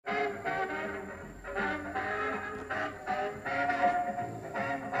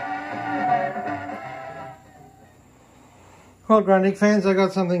Well, Grundig fans, I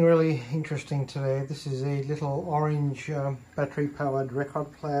got something really interesting today. This is a little orange battery-powered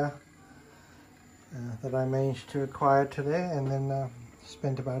record player that I managed to acquire today, and then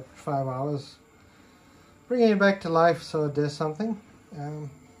spent about 5 hours bringing it back to life so it does something.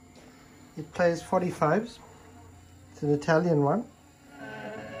 It plays 45s. It's an Italian one.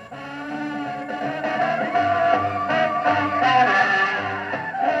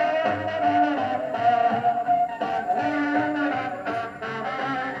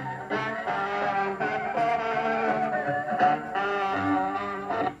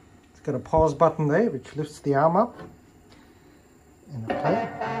 It's got a pause button there which lifts the arm up and play.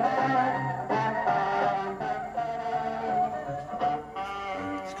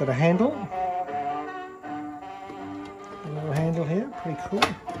 It's got a handle, a little handle here, pretty cool.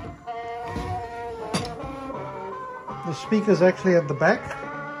 The speaker's actually at the back.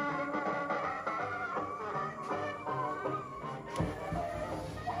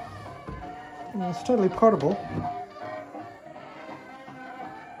 And it's totally portable.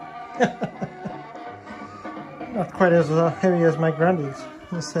 Not quite as heavy as my Grundig's,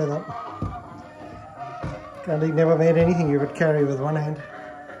 let's say that. Grundig never made anything you could carry with one hand.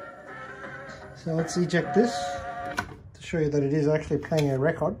 So let's eject this to show you that it is actually playing a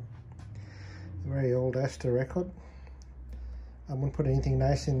record. A very old Astor record. I won't put anything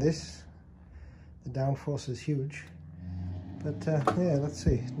nice in this. The downforce is huge. But yeah, let's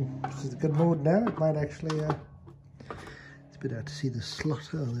see. This is a good mood now. It might actually... it's a bit hard to see the slot.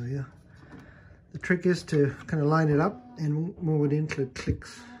 Oh, there we go. The trick is to kind of line it up and move it in till it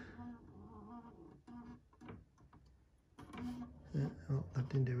clicks. Yeah, oh, that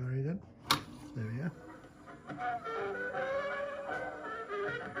didn't do very good. There we go.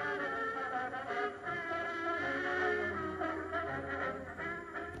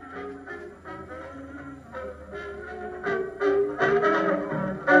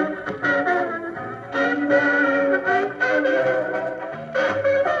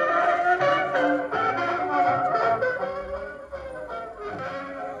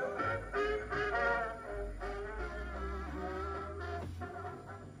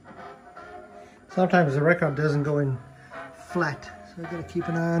 Sometimes the record doesn't go in flat, so I've got to keep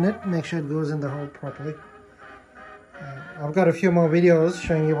an eye on it, make sure it goes in the hole properly. I've got a few more videos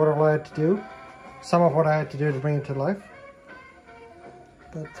showing you what all I had to do, some of what I had to do to bring it to life.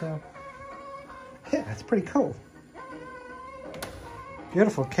 But yeah, it's pretty cool.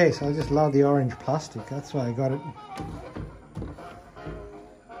 Beautiful case. I just love the orange plastic, that's why I got it.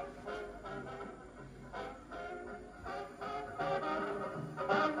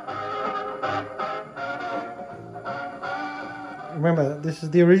 Remember, this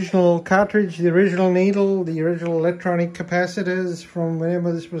is the original cartridge, the original needle, the original electronic capacitors from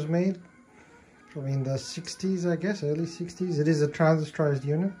whenever this was made. Probably in the 60s, I guess, early 60s. It is a transistorized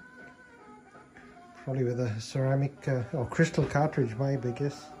unit. Probably with a ceramic or crystal cartridge, maybe, I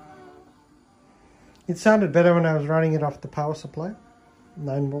guess. It sounded better when I was running it off the power supply,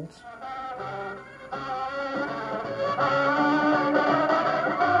 9 volts.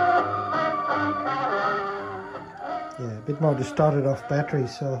 Yeah, a bit more distorted off battery,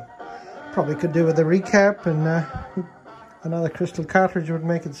 so probably could do with a recap, and another crystal cartridge would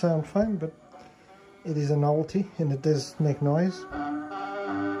make it sound fine, but it is a novelty and it does make noise.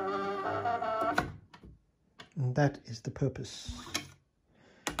 And that is the purpose,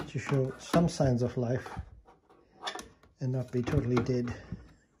 to show some signs of life and not be totally dead.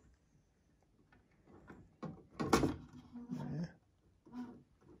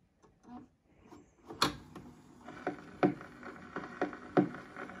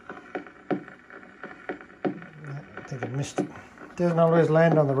 I think it missed it. It doesn't always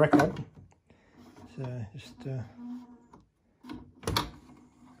land on the record, so just if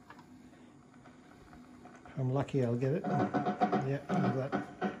I'm lucky I'll get it. Yeah, like that.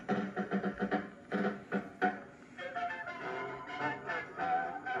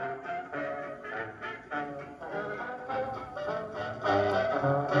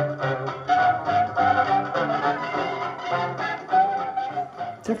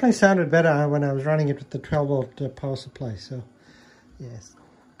 Definitely sounded better when I was running it with the 12 volt power supply, so yes,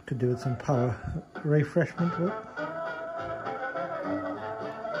 could do with some power refreshment work.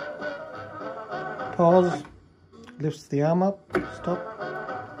 Pause, lifts the arm up, stop,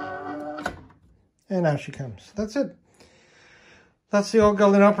 and out she comes. That's it. That's the old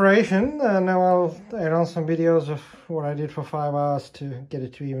golden operation. Now I'll add on some videos of what I did for 5 hours to get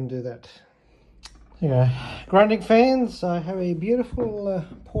it to even do that. Yeah, Grundig fans, I have a beautiful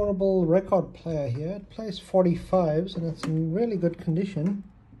portable record player here. It plays 45s and it's in really good condition.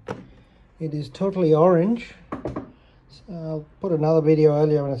 It is totally orange, So I'll put another video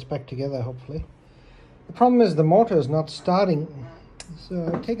earlier when it's back together, hopefully. The problem is the motor is not starting.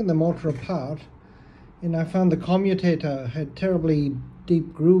 So I've taken the motor apart and I found the commutator had terribly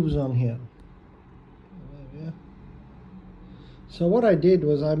deep grooves on here. So what I did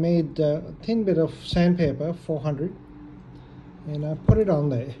was I made a thin bit of sandpaper, 400, and I put it on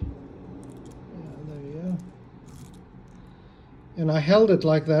there. There we go. And I held it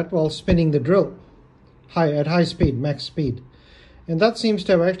like that while spinning the drill at high speed, max speed. And that seems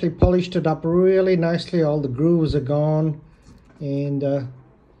to have actually polished it up really nicely. All the grooves are gone, and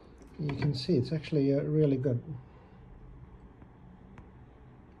you can see it's actually really good.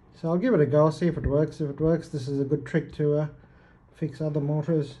 So I'll give it a go, see if it works. If it works, this is a good trick to fix other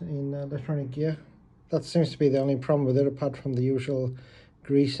motors in electronic gear. That seems to be the only problem with it, apart from the usual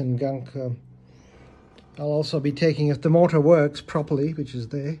grease and gunk. I'll also be taking, if the motor works properly, which is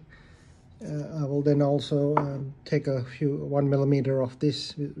there, I will then also take a few 1 millimeter off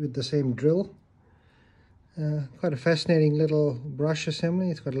this with the same drill. Quite a fascinating little brush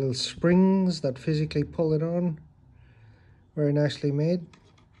assembly. It's got little springs that physically pull it on. Very nicely made.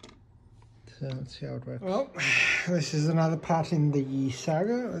 So let's see how it works. Well, this is another part in the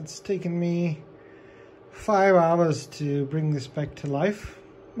saga. It's taken me 5 hours to bring this back to life.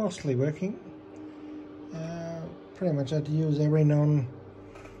 Mostly working. Pretty much had to use every known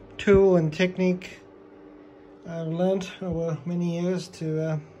tool and technique I've learned over many years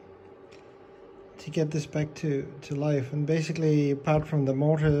to get this back to life. And basically, apart from the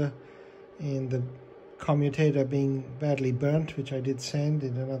motor and the commutator being badly burnt, which I did sand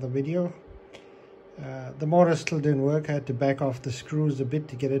in another video, the motor still didn't work. I had to back off the screws a bit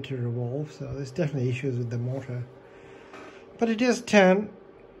to get it to revolve, so there's definitely issues with the motor. But it does turn,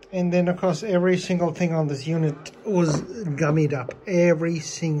 and then of course every single thing on this unit was gummied up. Every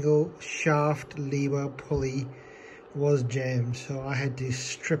single shaft, lever, pulley was jammed, so I had to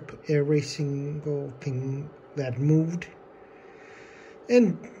strip every single thing that moved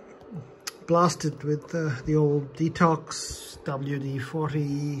and blast it with the old Detox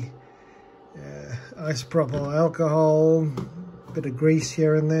WD-40, isopropyl alcohol, a bit of grease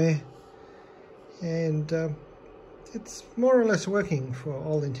here and there, and it's more or less working for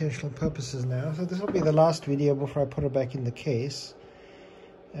all intentional purposes now. So this will be the last video before I put it back in the case,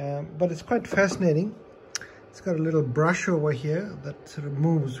 but it's quite fascinating. It's got a little brush over here that sort of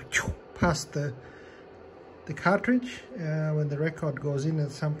moves past the cartridge when the record goes in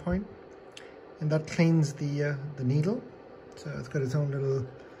at some point, and that cleans the needle. So it's got its own little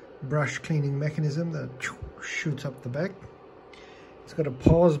brush cleaning mechanism that shoots up the back. It's got a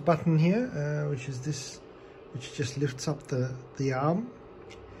pause button here, which is this, which just lifts up the arm.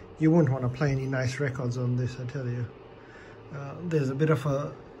 You wouldn't want to play any nice records on this, I tell you. There's a bit of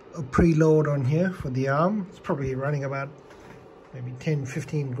a preload on here for the arm. It's probably running about maybe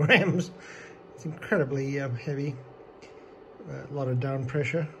 10-15 grams. It's incredibly heavy. A lot of down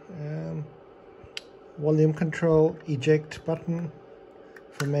pressure. Volume control, eject button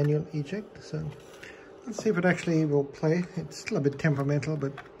for manual eject. So let's see if it actually will play. It's still a bit temperamental,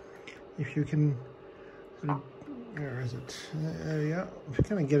 but if you can, where is it? There we go. If you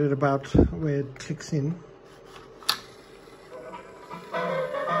kind of get it about where it clicks in.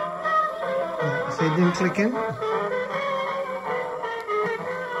 So it didn't click in.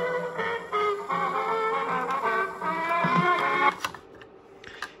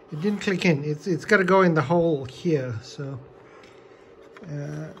 It didn't click in. It's got to go in the hole here. So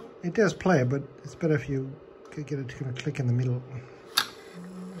it does play, but it's better if you could get it to kind of click in the middle.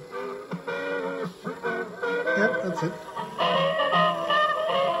 Yep, that's it.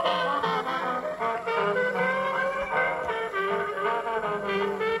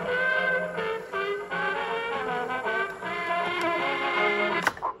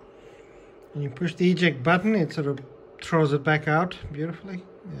 When you push the eject button, it sort of throws it back out beautifully.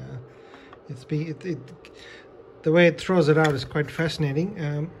 Yeah, the way it throws it out is quite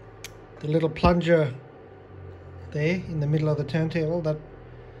fascinating. The little plunger there in the middle of the turntable, that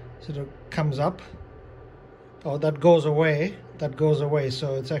sort of comes up. Oh, that goes away. That goes away.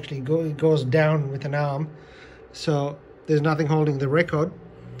 So it's actually it goes down with an arm. So there's nothing holding the record.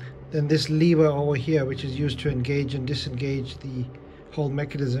 Then this lever over here, which is used to engage and disengage the whole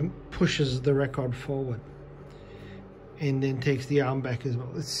mechanism, pushes the record forward and then takes the arm back as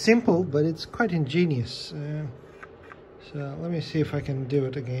well. It's simple, but it's quite ingenious. So let me see if I can do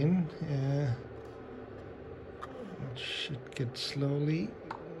it again. It should get slowly.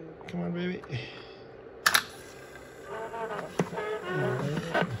 Come on, baby.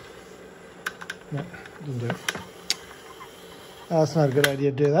 No, didn't do it. Oh, that's not a good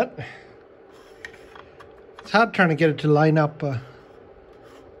idea to do that. It's hard trying to get it to line up. So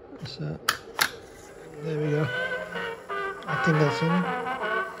there we go. I think that's in.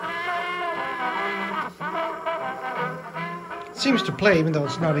 It seems to play even though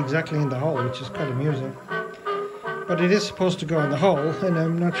it's not exactly in the hole, which is quite amusing. But it is supposed to go in the hole, and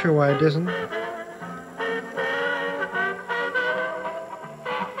I'm not sure why it doesn't.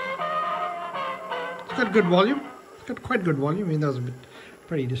 It's got good volume. It's got quite good volume, even though it's a bit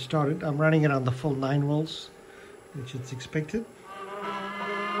pretty distorted. I'm running it on the full 9 volts, which it's expected.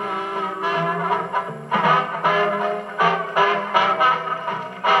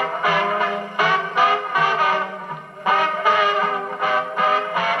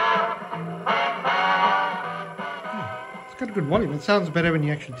 Got good volume. It sounds better when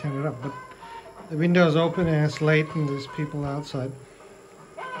you actually turn it up, but the window is open and it's late and there's people outside.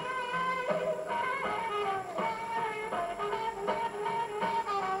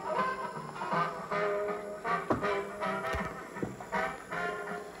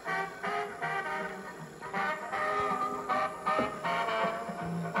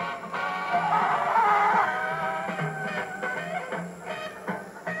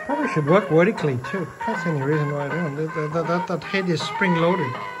 Probably should work vertically too. Can't see any reason why I don't. That head is spring loaded.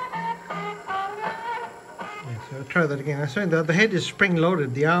 Yeah, so I'll try that again. I said that the head is spring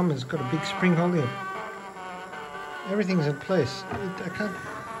loaded. The arm has got a big spring holding it. Everything's in place. I can't.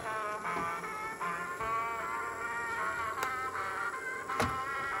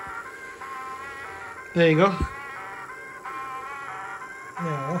 There you go.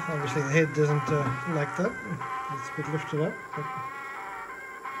 Now, obviously the head doesn't like that. It's a bit lifted up. But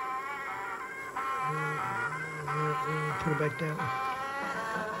put it back down.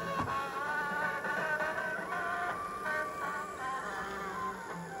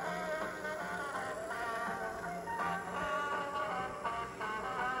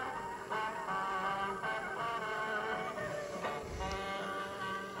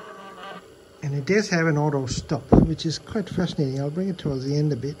 And it does have an auto stop, which is quite fascinating. I'll bring it towards the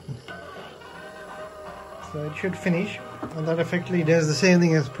end a bit. So it should finish, and that effectively does the same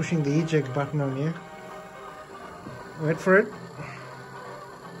thing as pushing the eject button on here. Wait for it.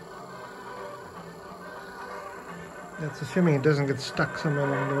 That's assuming it doesn't get stuck somewhere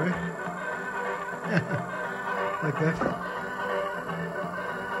along the way. Like that.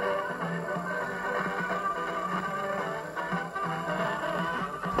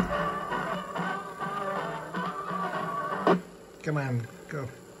 Come on, go.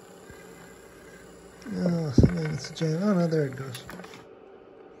 Oh, something it's a jam. Oh no, there it goes.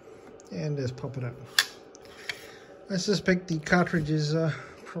 And just pop it up. I suspect the cartridge is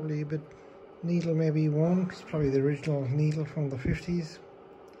probably a bit needle maybe worn. It's probably the original needle from the 50s.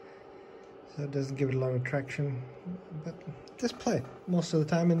 So it doesn't give it a lot of traction. But just play it most of the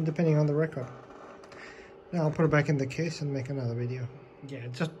time, and depending on the record. Now I'll put it back in the case and make another video. Yeah,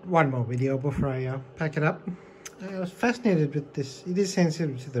 just one more video before I pack it up. I was fascinated with this. It is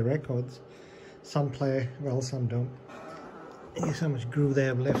sensitive to the records. Some play well, some don't. Here's how much groove they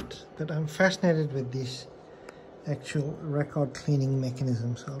have left. But I'm fascinated with this actual record cleaning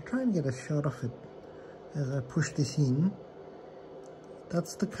mechanism. So I'll try and get a shot of it as I push this in.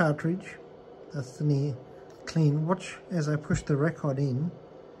 That's the cartridge. That's the knee clean. Watch as I push the record in.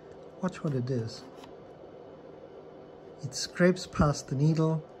 Watch what it does. It scrapes past the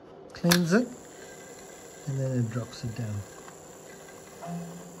needle, cleans it, and then it drops it down.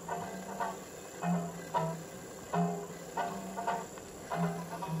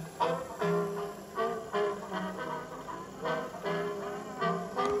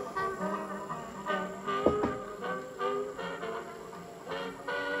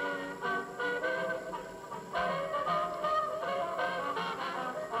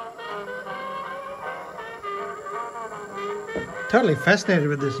 Totally fascinated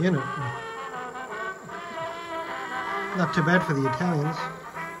with this unit. Not too bad for the Italians.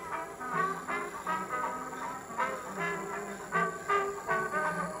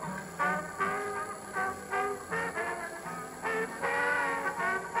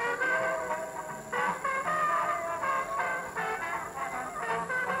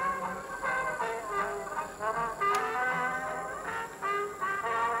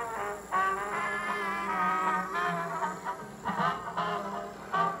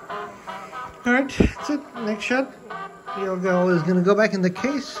 Alright, that's it. Next shot. The old girl is going to go back in the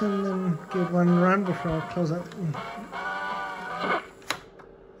case and then give it one run before I close up and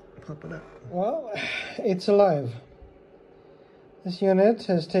pop it up. Well, it's alive. This unit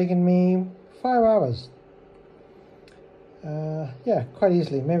has taken me 5 hours. Yeah, quite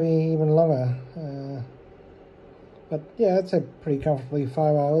easily, maybe even longer. But yeah, I'd say pretty comfortably 5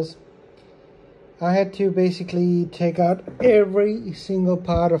 hours. I had to basically take out every single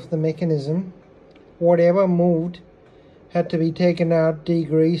part of the mechanism. Whatever moved had to be taken out,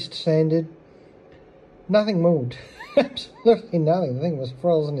 degreased, sanded. Nothing moved. Absolutely nothing. The thing was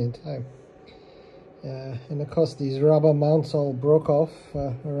frozen in time. And of course these rubber mounts all broke off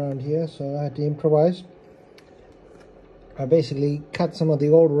around here, so I had to improvise. I basically cut some of the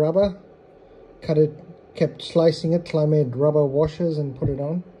old rubber, kept slicing it till I made rubber washers and put it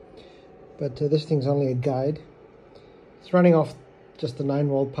on. But this thing's only a guide. It's running off just the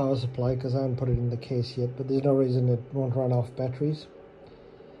 9-volt power supply because I haven't put it in the case yet, but there's no reason it won't run off batteries.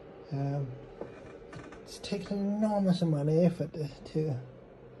 It's taken an enormous amount of effort to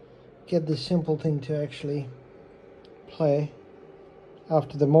get this simple thing to actually play.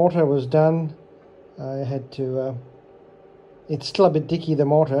 After the motor was done, I had to it's still a bit dicky, the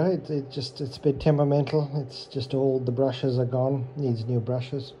motor. It's a bit temperamental. It's just old. The brushes are gone. Needs new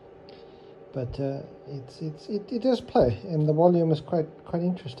brushes. But it does play, and the volume is quite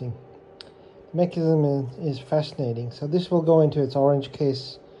interesting. The mechanism is fascinating. So this will go into its orange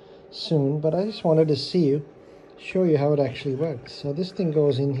case soon. But I just wanted to show you how it actually works. So this thing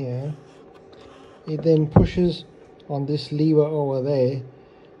goes in here. It then pushes on this lever over there,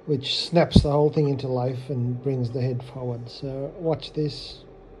 which snaps the whole thing into life and brings the head forward. So watch this.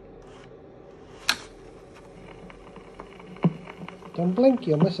 Don't blink,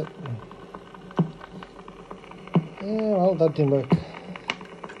 you'll miss it. Yeah, well, that didn't work.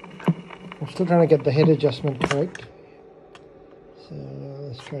 I'm still trying to get the head adjustment correct. So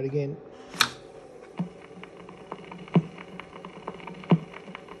let's try it again.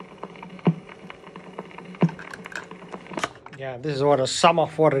 Yeah, this is what a sum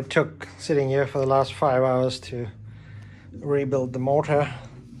of what it took sitting here for the last 5 hours to rebuild the motor.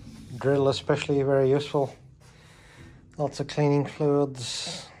 Drill especially, very useful. Lots of cleaning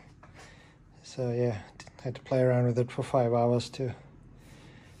fluids. So yeah, had to play around with it for 5 hours to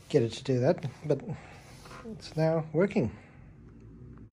get it to do that, but it's now working.